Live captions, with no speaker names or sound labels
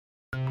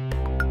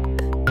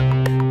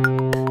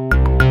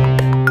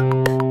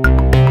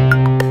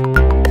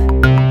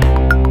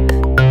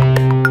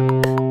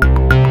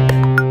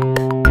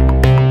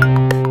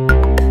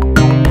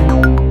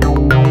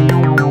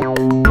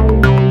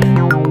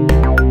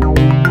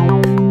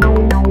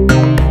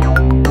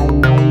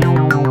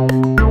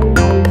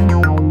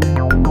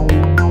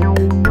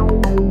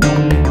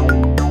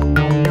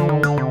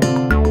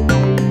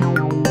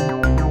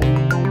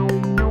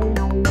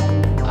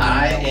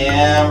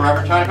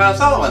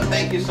and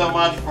thank you so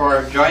much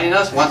for joining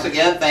us. Once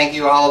again, thank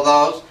you all of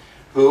those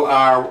who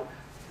are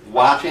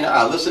watching,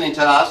 listening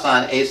to us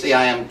on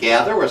ACIM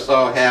Gather. We're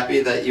so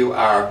happy that you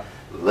are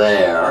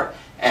there.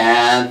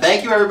 And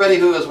thank you everybody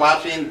who is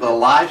watching the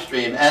live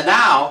stream. And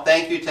now,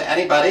 thank you to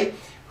anybody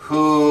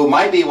who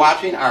might be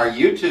watching our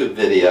YouTube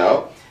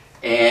video.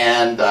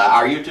 And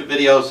our YouTube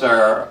videos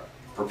are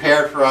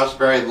prepared for us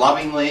very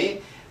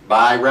lovingly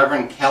by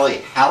Reverend Kelly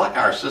Halleck,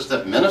 our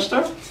assistant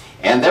minister.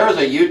 And there is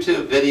a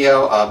YouTube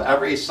video of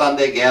every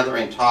Sunday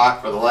gathering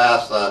talk for the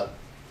last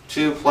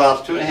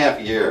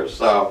 2.5 years.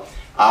 So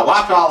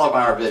watch all of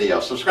our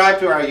videos. Subscribe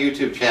to our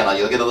YouTube channel.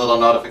 You'll get a little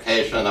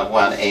notification of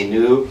when a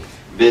new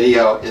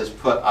video is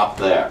put up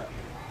there.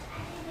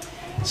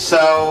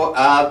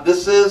 So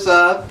this is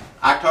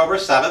October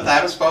 7th. I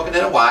haven't spoken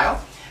in a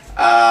while.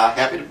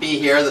 Happy to be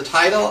here. The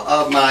title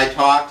of my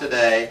talk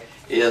today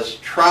is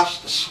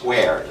Trust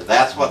Squared.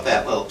 That's what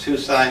that little 2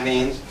 sign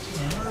means.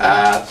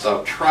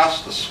 So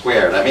Trust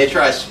Squared. I made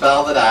sure I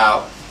spelled it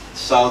out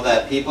so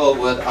that people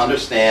would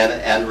understand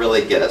and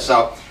really get it.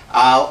 So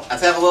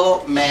let's have a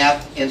little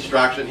math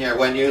instruction here.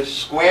 When you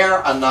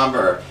square a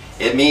number,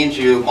 it means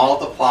you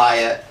multiply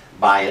it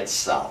by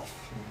itself.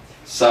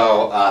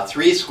 So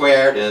 3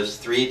 squared is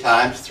 3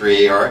 times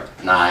 3, or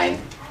 9.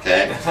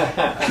 Okay.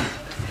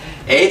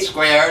 8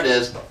 squared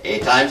is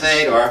 8 times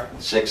 8, or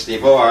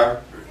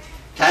 64.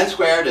 10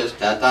 squared is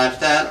 10 times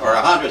 10, or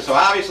 100. So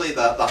obviously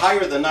the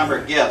higher the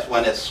number gets,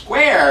 when it's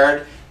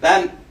squared,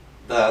 then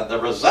the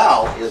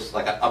result is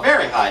like a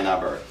very high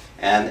number.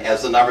 And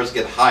as the numbers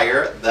get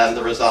higher, then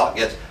the result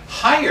gets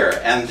higher.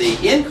 And the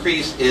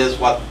increase is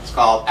what's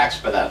called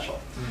exponential.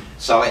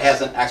 So it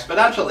has an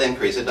exponential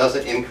increase. It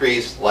doesn't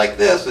increase like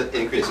this, it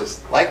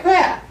increases like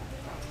that.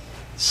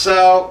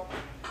 So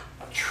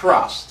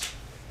trust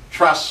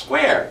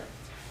squared.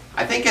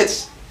 I think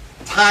it's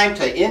time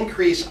to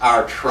increase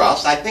our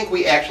trust. I think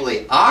we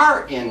actually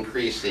are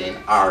increasing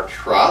our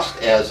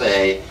trust as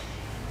a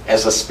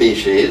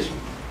species,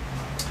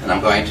 and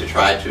I'm going to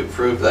try to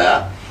prove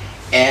that.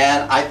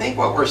 And I think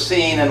what we're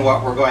seeing and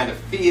what we're going to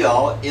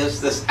feel is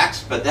this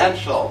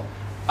exponential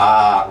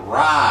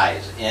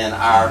rise in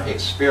our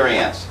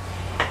experience.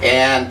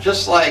 And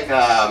just like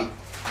a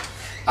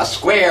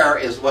square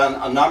is when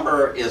a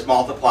number is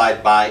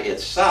multiplied by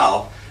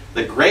itself,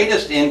 the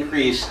greatest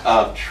increase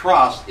of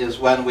trust is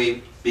when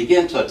we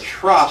begin to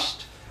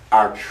trust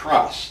our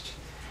trust.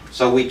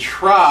 So we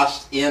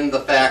trust in the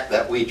fact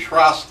that we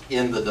trust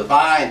in the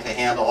divine to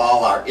handle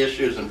all our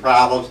issues and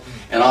problems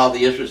and all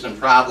the issues and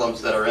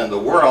problems that are in the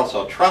world.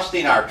 So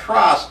trusting our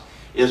trust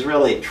is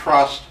really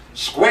trust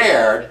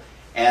squared,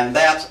 and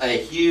that's a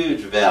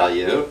huge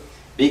value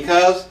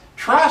because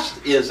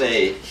trust is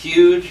a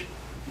huge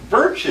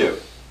virtue.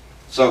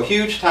 So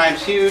huge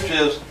times huge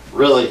is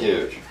really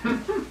huge.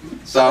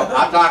 So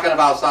I'm talking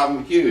about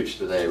something huge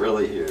today,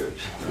 really huge.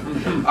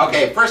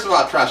 Okay, first of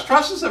all, trust.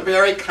 Trust is a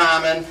very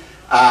common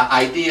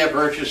idea,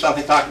 virtue,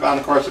 something talked about in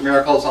the Course of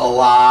Miracles a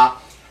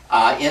lot.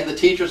 In the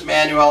Teacher's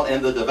Manual,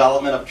 in the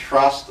Development of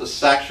Trust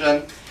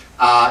section,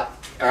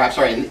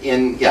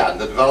 in the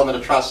Development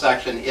of Trust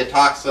section, it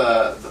talks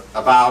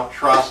about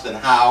trust and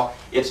how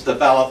it's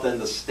developed in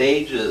the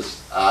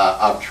stages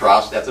of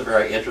trust. That's a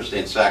very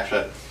interesting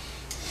section.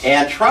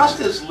 And trust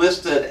is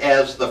listed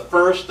as the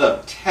first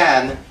of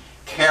 10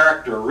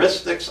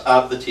 characteristics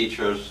of the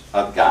teachers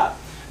of God.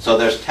 So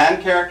there's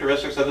 10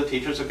 characteristics of the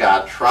teachers of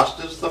God.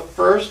 Trust is the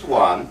first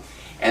one.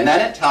 And then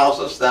it tells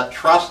us that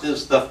trust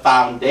is the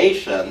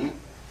foundation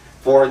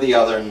for the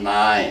other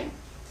 9.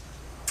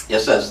 It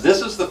says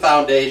this is the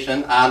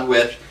foundation on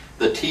which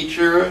the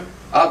teacher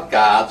of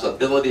God's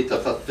ability to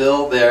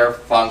fulfill their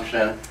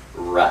function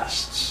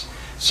rests.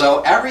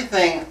 So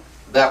everything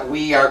that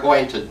we are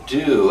going to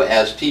do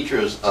as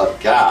teachers of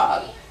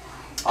God,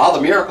 all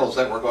the miracles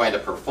that we're going to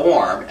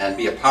perform and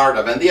be a part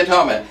of, and the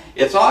atonement,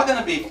 it's all going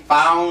to be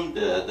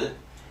founded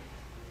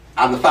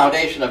on the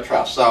foundation of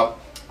trust. So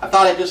I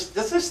thought I'd just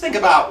think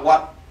about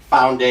what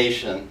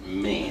foundation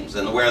means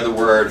and where the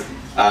word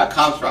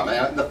comes from.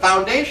 And the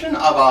foundation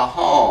of a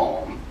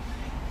home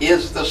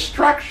is the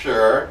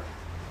structure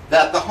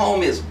that the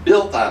home is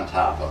built on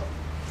top of.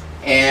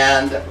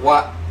 And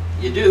what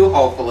you do,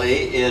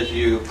 hopefully, is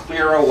you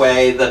clear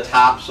away the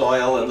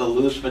topsoil and the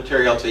loose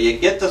material till you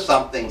get to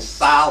something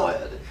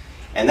solid.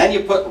 And then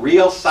you put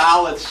real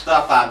solid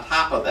stuff on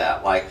top of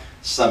that, like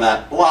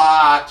cement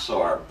blocks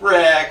or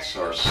bricks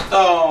or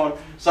stone,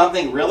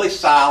 something really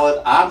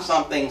solid on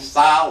something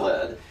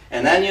solid.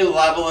 And then you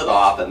level it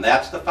off, and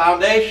that's the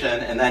foundation,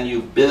 and then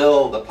you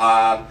build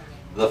upon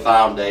the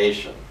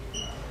foundation.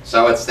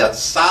 So it's that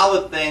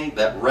solid thing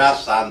that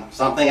rests on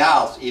something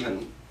else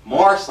even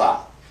more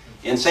solid.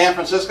 In San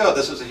Francisco,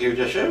 this is a huge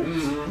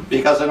issue,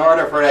 because in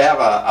order for it to have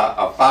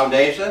a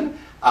foundation,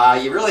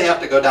 you really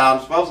have to go down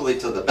supposedly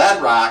to the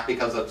bedrock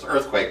because it's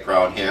earthquake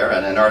prone here,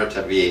 and in order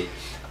to be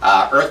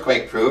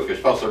earthquake proof, you're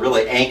supposed to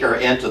really anchor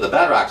into the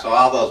bedrock. So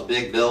all those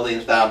big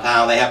buildings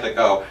downtown, they have to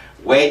go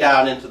way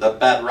down into the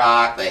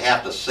bedrock. They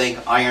have to sink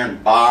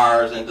iron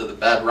bars into the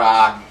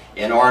bedrock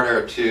in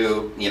order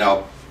to,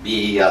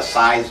 be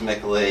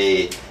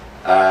seismically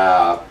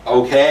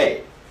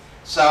Okay.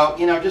 So,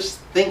 just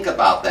think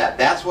about that.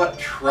 That's what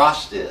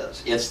trust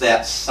is. It's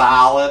that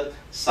solid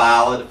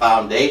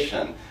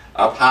foundation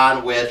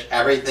upon which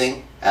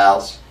everything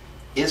else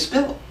is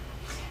built.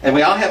 And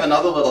we all have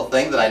another little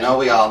thing that I know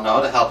we all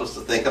know to help us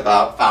to think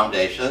about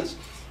foundations.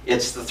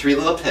 It's the three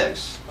little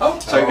pigs. Oh.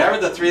 So remember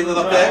the three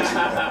little pigs?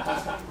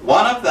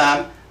 One of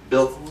them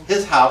built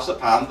his house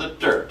upon the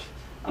dirt.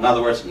 In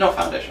other words, no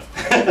foundation.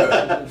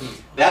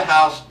 That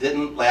house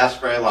didn't last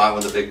very long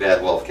when the big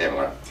bad wolf came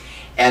around.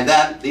 And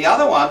then the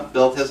other one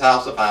built his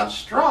house upon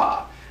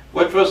straw,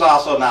 which was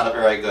also not a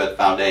very good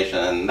foundation.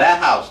 And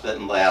that house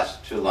didn't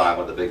last too long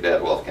when the big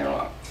bad wolf came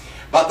along.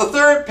 But the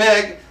third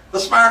pig, the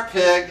smart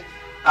pig,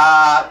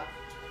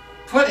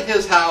 put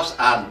his house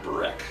on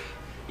brick.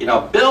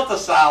 Built a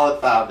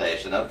solid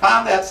foundation. And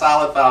upon that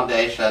solid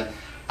foundation,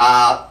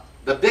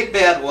 the big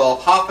bad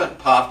wolf huffed and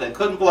puffed and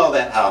couldn't blow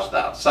that house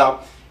down. So,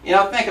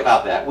 think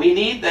about that. We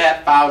need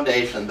that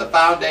foundation. The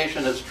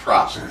foundation is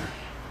trust.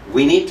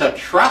 We need to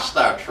trust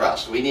our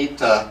trust. We need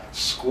to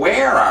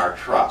square our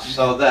trust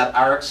so that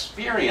our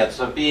experience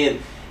of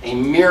being a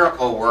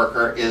miracle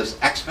worker is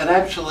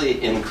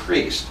exponentially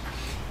increased.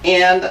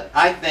 And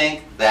I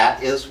think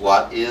that is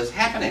what is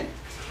happening.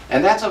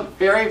 And that's a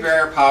very,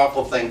 very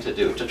powerful thing to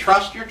do. To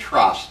trust your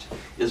trust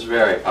is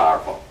very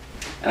powerful.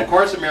 And A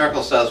Course in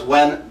Miracles says,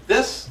 when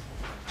this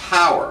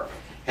power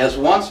has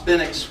once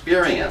been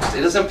experienced,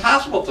 it is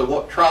impossible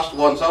to trust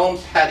one's own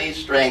petty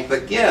strength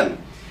again.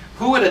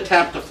 Who would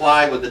attempt to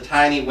fly with the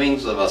tiny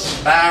wings of a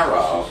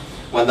sparrow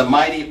when the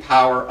mighty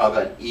power of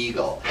an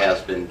eagle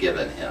has been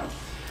given him?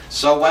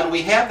 So when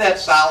we have that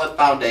solid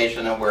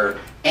foundation and we're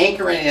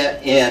anchoring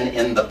it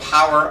in the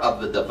power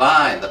of the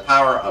divine, the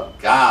power of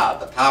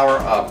God, the power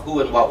of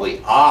who and what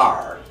we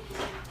are,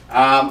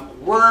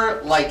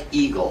 we're like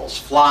eagles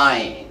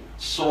flying,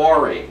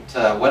 soaring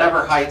to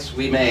whatever heights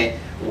we may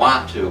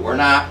want to. We're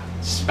not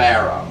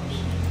sparrows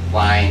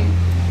flying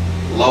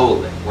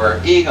lowly.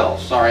 We're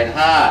eagles soaring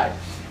high.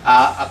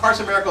 A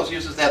Course in Miracles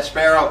uses that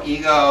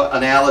sparrow-eagle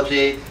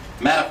analogy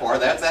metaphor.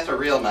 That's a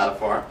real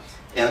metaphor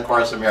in A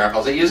Course in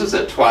Miracles. It uses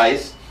it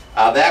twice.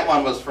 That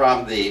one was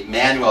from the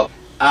manual.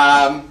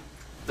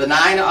 The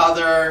 9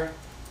 other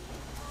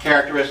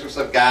characteristics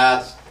of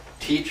God's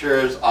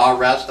teachers all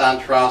rest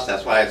on trust.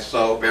 That's why it's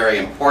so very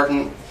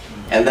important.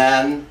 And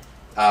then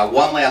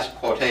one last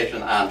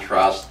quotation on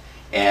trust.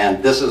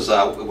 And this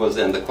was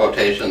in the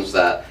quotations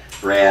that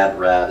Brad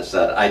read. It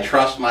said, "I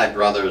trust my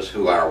brothers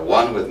who are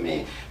one with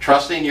me.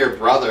 Trusting your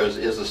brothers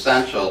is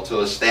essential to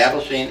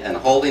establishing and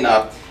holding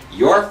up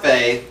your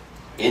faith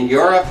in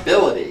your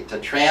ability to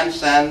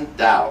transcend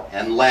doubt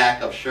and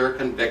lack of sure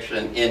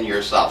conviction in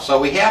yourself." So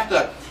we have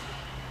to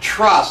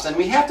trust, and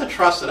we have to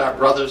trust that our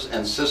brothers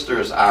and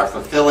sisters are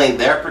fulfilling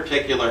their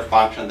particular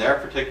function, their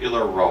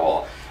particular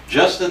role,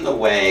 just in the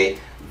way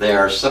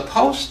they're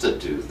supposed to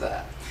do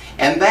that.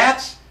 And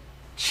that's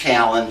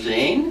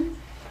challenging.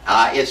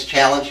 It's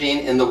challenging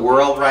in the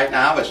world right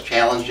now. It's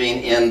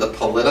challenging in the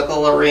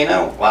political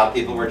arena. A lot of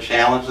people were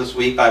challenged this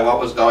week by what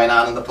was going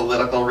on in the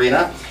political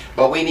arena.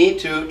 But we need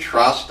to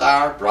trust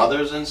our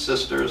brothers and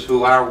sisters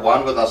who are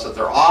one with us, that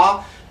they're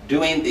all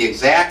doing the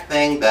exact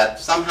thing that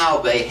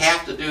somehow they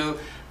have to do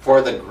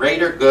for the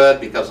greater good,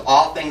 because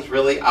all things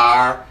really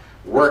are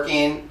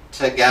working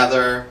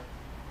together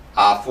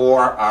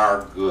for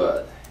our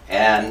good.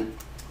 And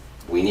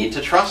we need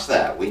to trust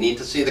that. We need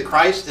to see the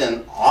Christ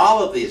in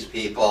all of these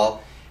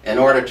people in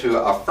order to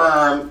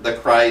affirm the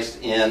Christ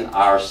in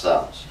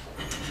ourselves.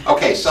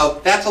 Okay,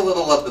 so that's a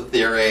little of the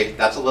theory.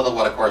 That's a little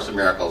what A Course in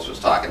Miracles was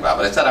talking about.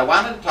 But I said I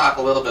wanted to talk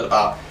a little bit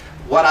about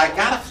what I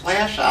got a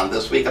flash on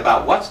this week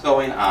about what's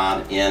going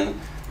on in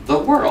the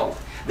world.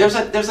 There's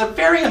a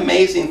very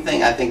amazing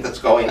thing, I think, that's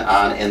going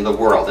on in the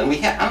world. And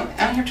I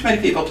don't hear too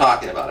many people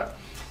talking about it.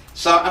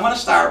 So I'm going to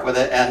start with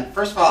it. And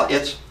first of all,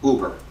 it's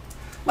Uber.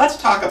 Let's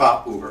talk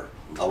about Uber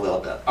a little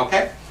bit,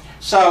 okay?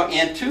 So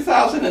in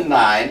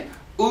 2009,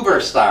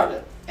 Uber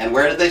started. And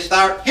where did they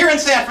start? Here in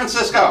San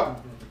Francisco.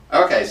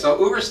 Okay, so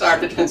Uber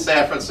started in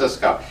San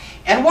Francisco.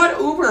 And what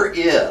Uber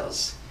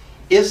is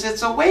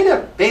it's a way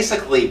to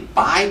basically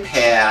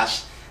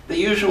bypass the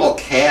usual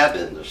cab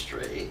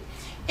industry.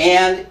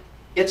 And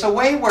it's a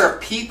way where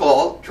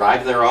people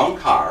drive their own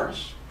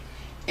cars,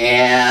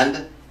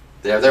 and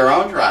they're their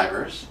own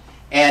drivers,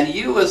 and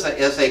you as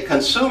a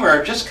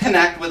consumer just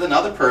connect with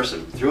another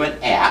person through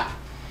an app,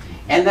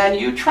 and then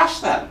you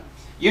trust them.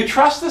 You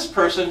trust this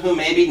person who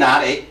may be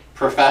not a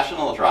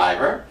professional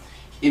driver.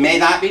 He may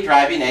not be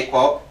driving a,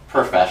 quote,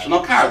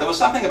 professional car. There was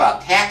something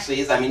about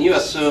taxis. I mean, you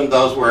assumed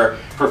those were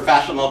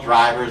professional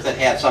drivers that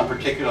had some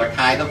particular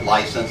kind of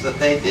license that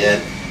they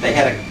did. They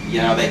had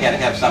to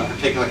have some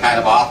particular kind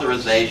of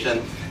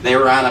authorization. They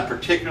were on a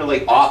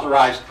particularly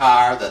authorized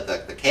car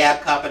that the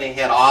cab company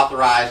had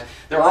authorized.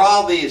 There were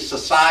all these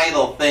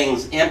societal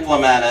things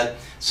implemented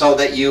so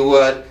that you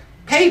would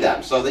pay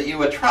them, so that you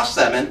would trust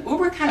them. And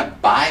Uber kind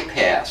of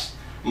bypassed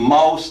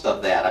most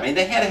of that. I mean,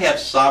 they had to have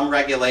some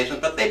regulations,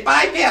 but they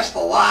bypassed a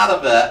lot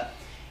of it.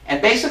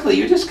 And basically,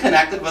 you just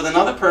connected with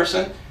another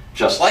person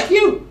just like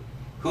you,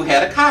 who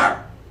had a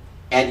car.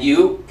 and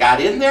you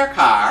got in their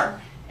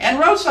car and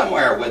rode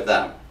somewhere with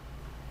them.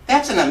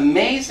 That's an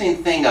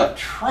amazing thing of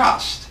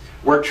trust.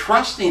 We're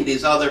trusting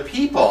these other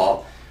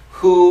people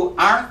who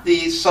aren't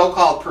these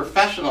so-called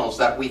professionals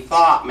that we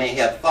may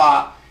have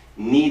thought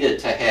needed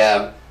to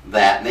have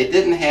that. And they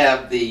didn't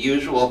have the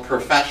usual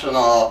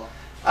professional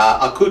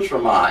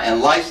accoutrement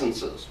and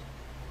licenses.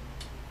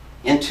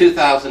 In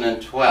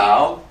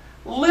 2012,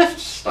 Lyft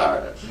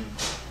started.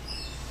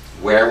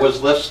 Where was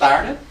Lyft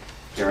started?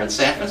 Here in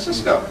San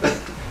Francisco.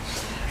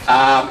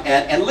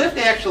 And Lyft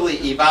actually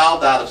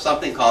evolved out of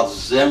something called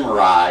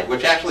Zimride,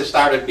 which actually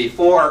started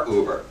before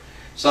Uber.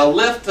 So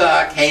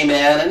Lyft came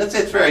in, and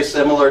it's very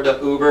similar to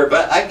Uber,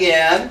 but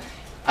again,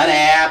 an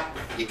app.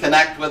 You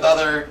connect with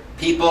other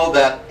people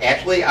that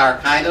actually are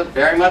kind of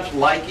very much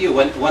like you.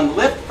 When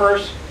Lyft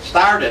first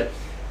started,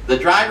 the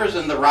drivers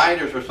and the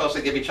riders were supposed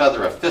to give each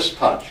other a fist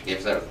punch.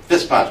 Because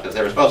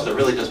they were supposed to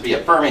really just be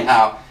affirming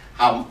how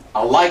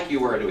alike you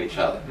were to each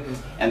other.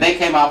 And they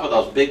came up with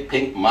those big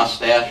pink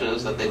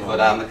mustaches that they put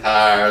on the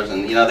cars,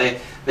 and you know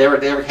they were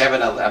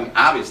having a, I mean,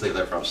 obviously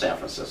they're from San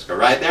Francisco,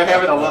 right? They're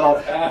having a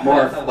little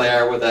more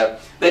flair with it.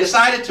 They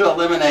decided to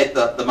eliminate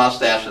the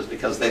mustaches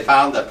because they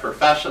found that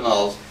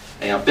professionals,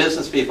 you know,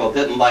 business people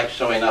didn't like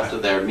showing up to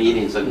their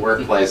meetings and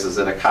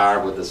workplaces in a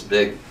car with this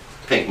big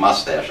pink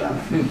mustache on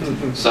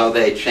it. So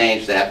they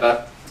changed that.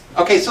 But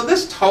okay, so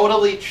this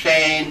totally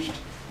changed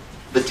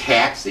the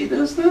taxi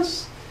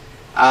business.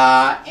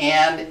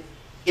 And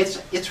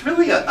it's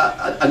really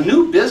a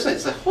new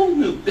business, a whole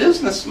new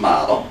business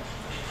model.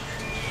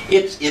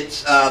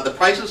 The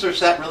prices are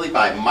set really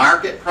by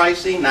market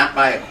pricing, not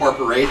by a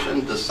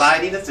corporation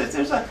deciding.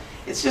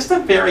 It's just a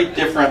very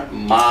different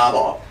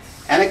model,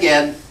 and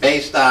again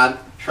based on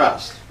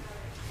trust.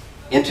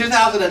 In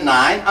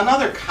 2009,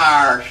 another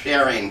car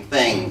sharing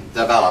thing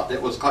developed.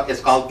 It's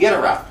called Get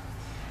Around.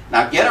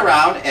 Now Get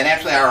Around, and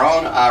actually our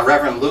own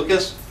Reverend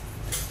Lucas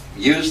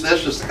used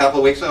this just a couple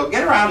of weeks ago.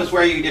 Get Around is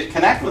where you just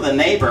connect with a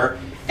neighbor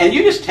and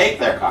you just take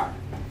their car.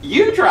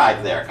 You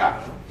drive their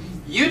car.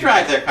 You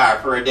drive their car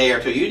for a day or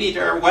two. You need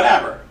to, or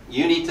whatever.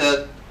 You need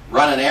to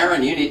run an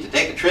errand. You need to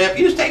take a trip.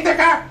 You just take their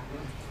car.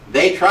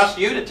 They trust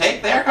you to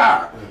take their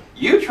car.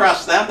 You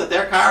trust them that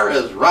their car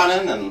is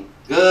running and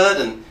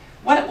good. And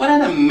what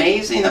an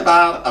amazing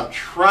amount of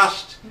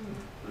trust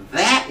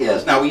that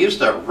is. Now, we used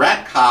to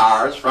rent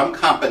cars from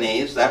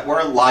companies that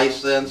were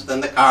licensed,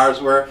 and the cars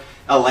were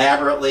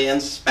elaborately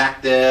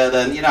inspected,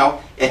 and you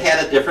know, it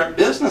had a different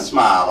business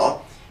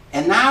model.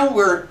 And now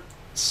we're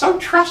so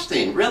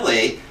trusting,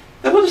 really,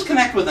 that we'll just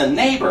connect with a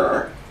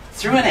neighbor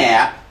through an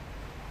app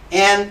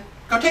and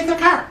go take their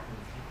car.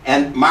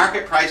 And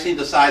market pricing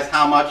decides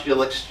how much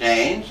you'll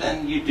exchange,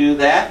 and you do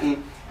that,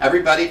 and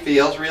everybody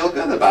feels real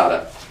good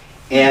about it.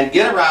 And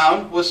Get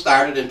Around was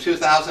started in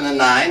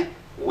 2009.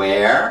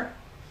 Where?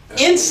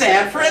 In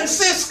San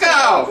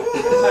Francisco!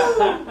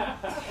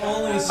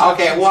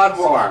 Okay, one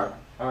more.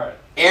 All right.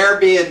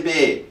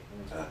 Airbnb.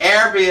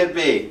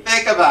 Airbnb.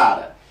 Think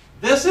about it.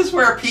 This is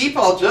where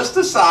people just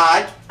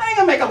decide, I'm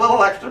going to make a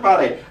little extra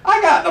money.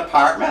 I got an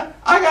apartment.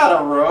 I got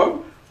a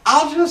room.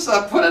 I'll just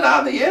put it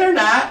on the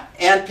internet,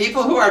 and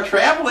people who are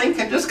traveling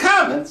can just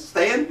come and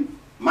stay in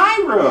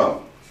my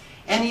room.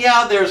 And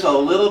yeah, there's a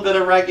little bit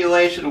of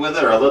regulation with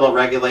it, or a little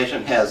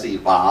regulation has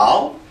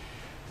evolved.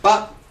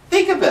 But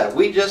think of it.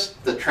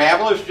 The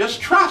travelers just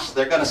trust.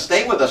 They're going to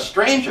stay with a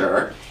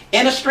stranger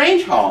in a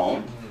strange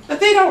home that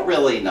they don't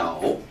really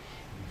know.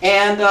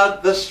 And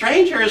the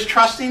stranger is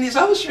trusting these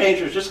other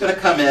strangers just going to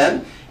come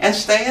in and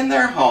stay in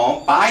their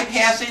home,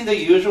 bypassing the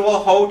usual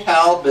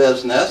hotel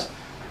business.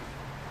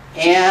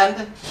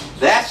 And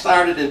that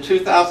started in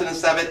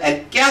 2007.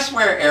 And guess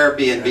where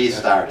Airbnb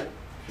started?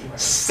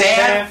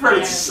 San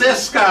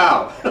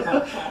Francisco.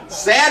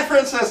 San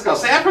Francisco.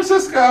 San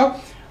Francisco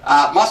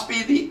must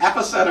be the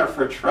epicenter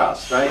for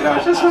trust, right? You know,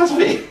 it just must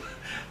be.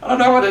 I don't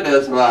know what it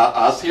is about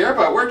us here,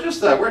 but we're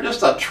just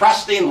a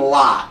trusting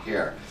lot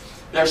here.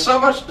 There's so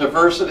much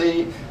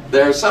diversity.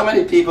 There's so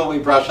many people we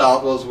brush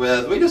elbows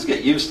with. We just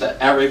get used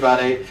to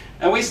everybody,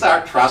 and we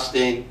start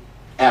trusting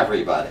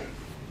everybody.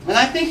 And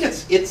I think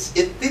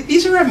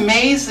these are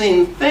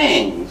amazing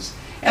things,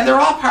 and they're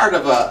all part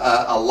of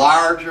a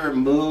larger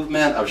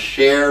movement of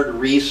shared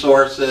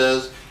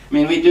resources. I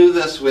mean, we do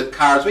this with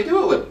cars. We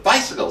do it with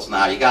bicycles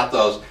now. You got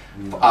those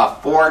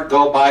Ford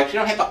Go bikes. You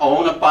don't have to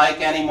own a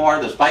bike anymore.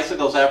 There's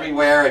bicycles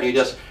everywhere, and you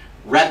just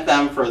rent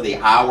them for the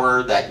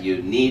hour that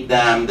you need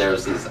them.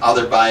 There's these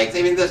other bikes.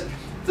 I mean, there's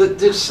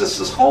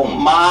this whole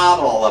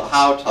model of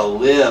how to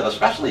live,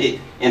 especially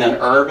in an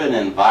urban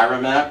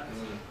environment,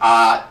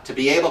 to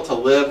be able to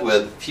live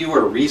with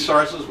fewer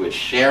resources, with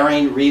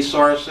sharing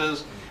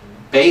resources,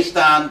 based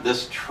on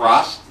this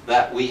trust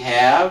that we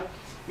have.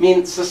 I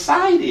mean,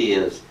 society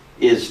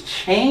is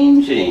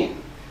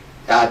changing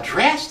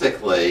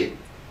drastically,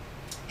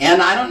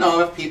 and I don't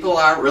know if people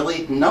are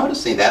really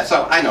noticing that.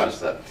 So I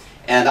noticed it,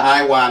 and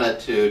I wanted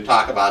to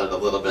talk about it a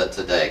little bit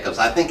today because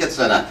I think it's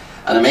an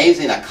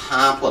amazing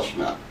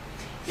accomplishment.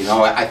 You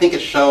know, I think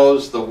it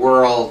shows the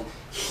world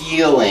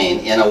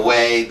healing in a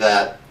way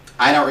that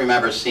I don't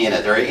remember seeing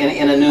it, or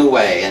in a new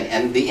way.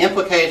 And the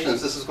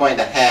implications this is going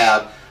to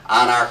have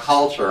on our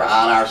culture,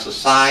 on our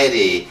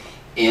society,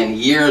 in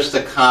years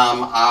to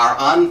come are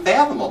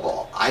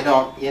unfathomable.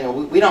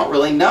 We don't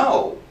really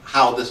know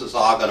how this is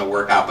all going to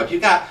work out. But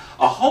you've got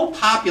a whole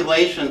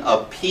population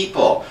of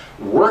people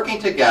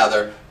working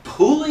together,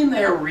 pooling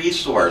their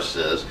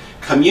resources,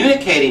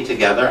 communicating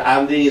together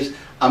on these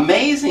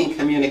amazing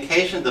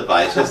communication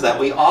devices that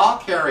we all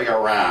carry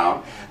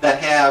around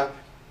that have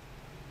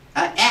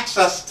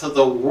access to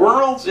the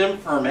world's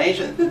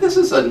information. This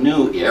is a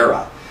new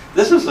era.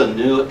 This is a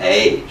new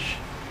age.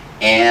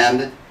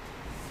 And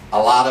a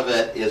lot of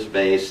it is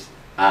based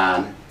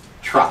on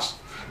trust.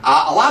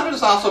 A lot of it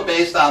is also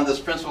based on this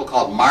principle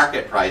called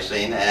market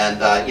pricing.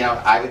 And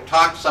I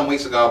talked some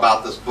weeks ago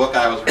about this book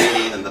I was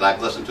reading and that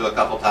I've listened to a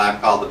couple times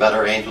called The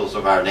Better Angels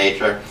of Our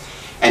Nature.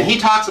 And he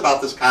talks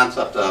about this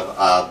concept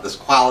of this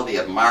quality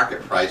of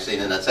market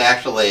pricing, and it's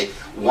actually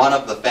one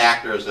of the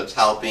factors that's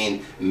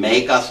helping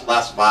make us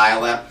less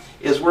violent,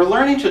 is we're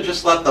learning to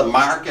just let the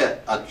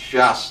market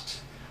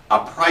adjust a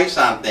price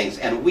on things.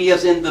 And we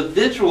as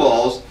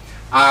individuals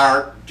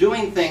are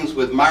doing things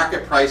with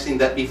market pricing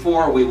that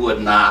before we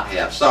would not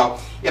have. So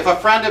if a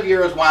friend of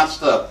yours wants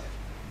to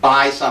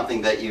buy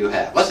something that you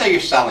have, let's say you're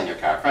selling your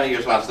car, a friend of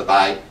yours wants to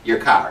buy your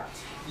car,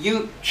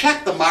 you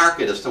check the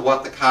market as to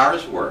what the car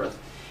is worth,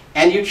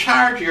 and you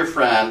charge your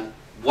friend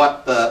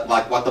what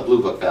the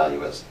Blue Book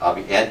value is.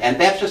 And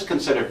that's just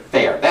considered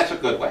fair. That's a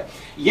good way.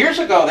 Years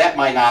ago, that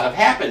might not have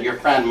happened. Your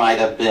friend might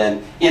have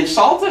been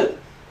insulted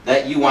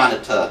that you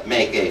wanted to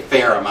make a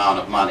fair amount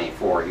of money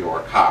for your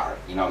car.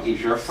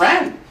 He's your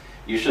friend.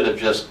 You should have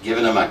just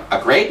given him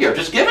a great deal,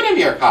 just given him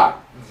your car.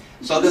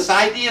 So this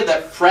idea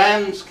that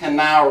friends can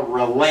now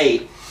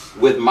relate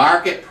with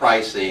market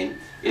pricing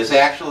is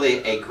actually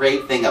a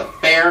great thing of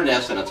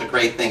fairness, and it's a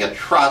great thing of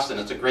trust, and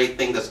it's a great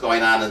thing that's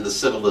going on in the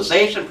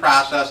civilization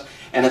process,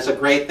 and it's a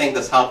great thing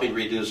that's helping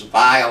reduce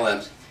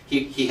violence.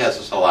 He has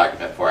this whole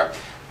argument for it.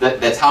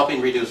 That's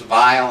helping reduce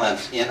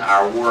violence in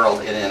our world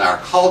and in our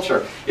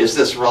culture is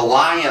this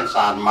reliance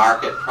on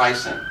market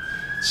pricing.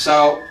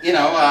 So,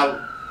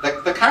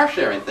 the car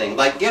sharing thing,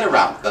 like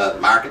Get-Around, the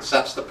market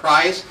sets the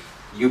price,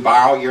 you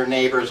borrow your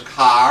neighbor's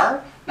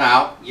car.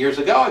 Now, years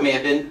ago, it may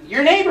have been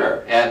your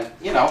neighbor, and,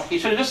 he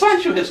should have just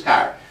lent you his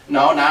car.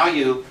 No, now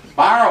you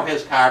borrow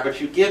his car,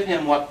 but you give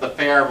him what the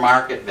fair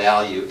market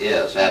value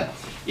is. And,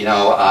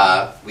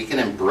 we can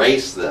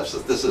embrace this,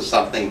 that this is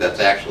something that's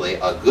actually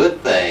a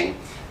good thing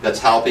that's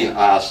helping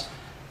us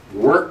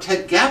work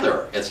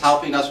together. It's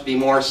helping us be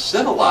more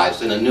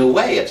civilized in a new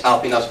way. It's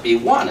helping us be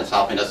one. It's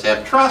helping us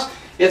have trust.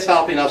 It's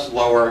helping us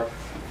lower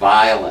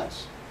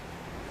violence.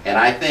 And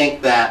I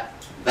think that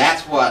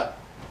that's what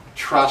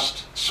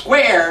Trust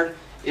Squared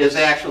is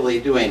actually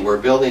doing.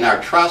 We're building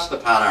our trust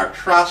upon our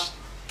trust,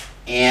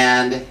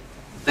 and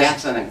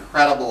that's an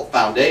incredible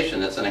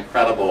foundation. It's an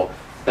incredible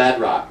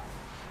bedrock.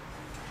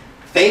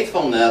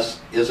 Faithfulness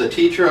is a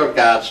teacher of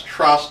God's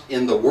trust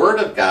in the Word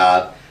of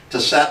God to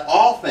set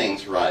all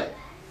things right.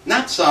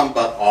 Not some,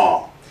 but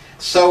all.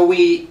 So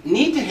we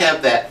need to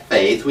have that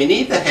faith. We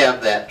need to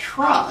have that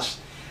trust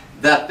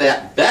that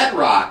that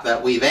bedrock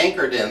that we've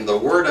anchored in, the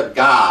Word of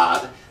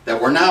God,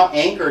 that we're now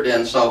anchored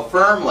in so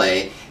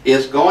firmly,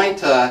 is going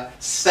to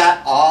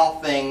set all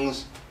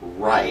things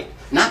right.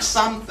 Not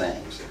some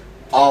things,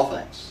 all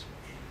things.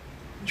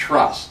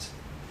 Trust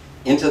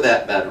into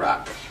that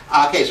bedrock.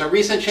 Okay, so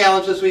recent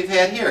challenges we've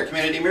had here.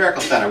 Community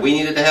Miracle Center. We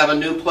needed to have a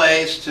new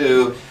place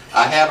to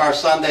have our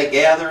Sunday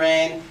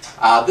gathering.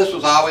 This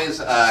was always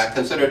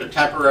considered a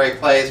temporary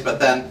place, but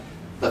then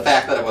the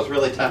fact that it was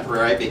really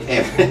temporary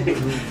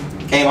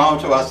came home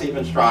to us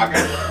even stronger.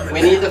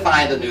 We need to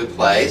find a new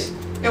place.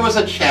 It was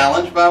a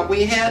challenge, but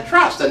we had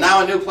trust, and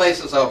now a new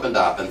place has opened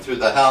up, and through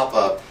the help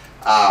of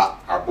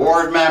our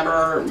board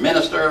member,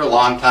 minister,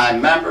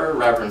 longtime member,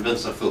 Reverend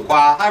Vincent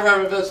Fuqua. Hi,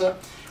 Reverend Vincent.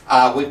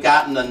 We've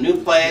gotten a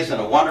new place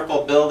in a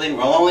wonderful building.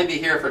 We'll only be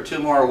here for 2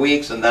 more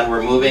weeks, and then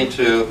we're moving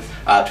to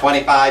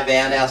 25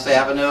 Van Ness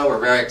Avenue. We're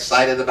very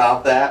excited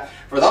about that.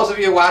 For those of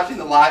you watching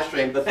the live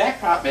stream, the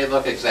backdrop may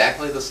look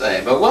exactly the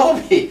same, but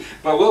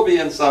we'll be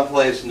in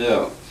someplace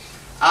new.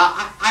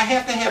 I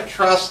have to have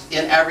trust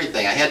in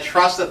everything. I had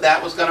trust that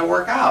that was going to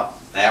work out.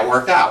 That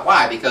worked out.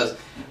 Why? Because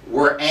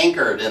we're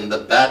anchored in the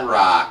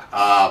bedrock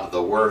of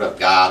the Word of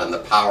God and the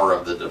power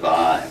of the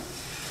divine.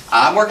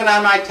 I'm working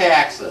on my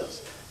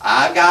taxes.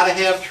 I've got to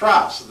have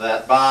trust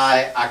that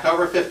by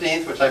October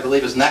 15th, which I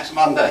believe is next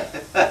Monday,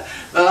 that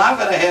I'm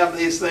going to have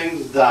these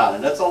things done.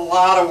 And it's a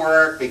lot of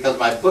work because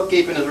my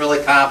bookkeeping is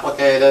really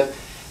complicated,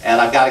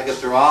 and I've got to get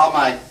through all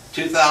my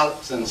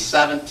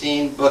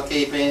 2017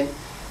 bookkeeping,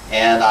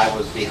 and I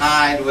was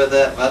behind with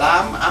it, but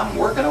I'm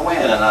working away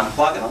and I'm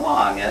plugging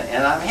along,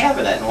 and I'm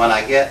having it. And when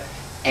I get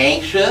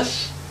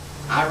anxious,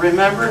 I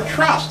remember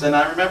trust, and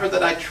I remember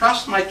that I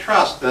trust my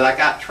trust, that I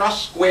got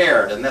trust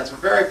squared, and that's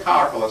very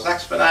powerful. It's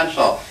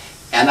exponential,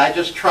 and I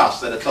just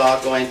trust that it's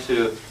all going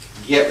to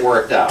get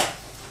worked out.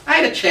 I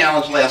had a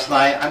challenge last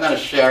night. I'm going to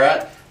share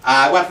it.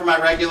 I went for my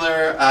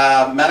regular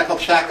medical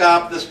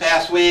checkup this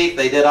past week.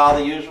 They did all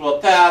the usual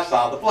tests,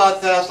 all the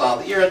blood tests, all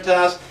the urine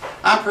tests.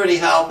 I'm pretty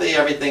healthy.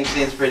 Everything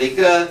seems pretty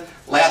good.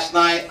 Last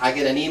night, I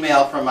get an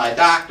email from my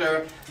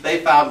doctor.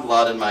 They found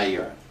blood in my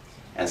urine.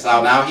 And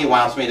so now he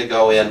wants me to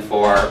go in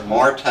for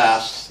more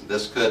tests.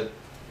 This could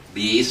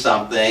be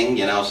something,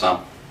 you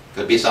know,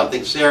 could be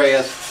something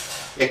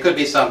serious. It could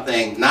be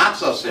something not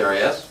so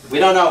serious. We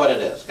don't know what it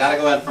is. Got to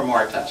go in for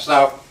more tests.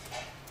 So,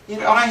 you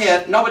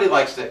know, nobody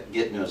likes to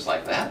get news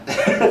like that.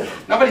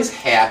 Nobody's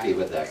happy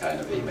with that kind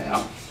of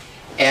email.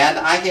 And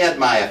I had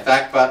my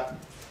effect, but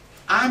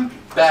I'm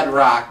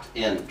bedrocked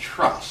in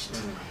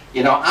trust.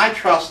 You know, I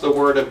trust the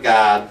Word of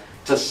God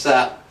to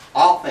set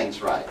all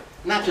things right,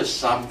 not just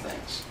some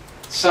things.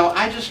 So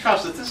I just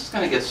trust that this is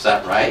going to get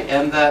set right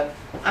and that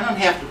I don't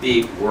have to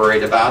be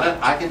worried about it.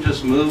 I can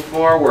just move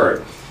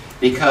forward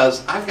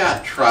because I've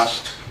got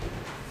trust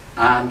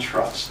on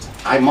trust.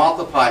 I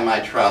multiply my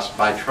trust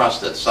by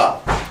trust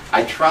itself.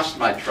 I trust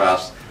my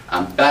trust.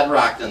 I'm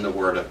bedrocked in the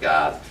Word of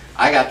God.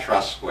 I got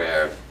trust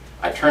squared.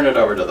 I turn it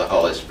over to the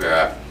Holy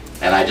Spirit,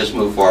 and I just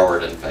move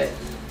forward in faith.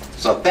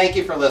 So thank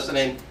you for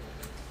listening.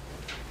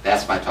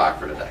 That's my talk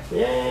for today.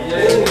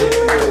 Yay.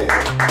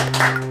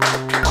 Yay.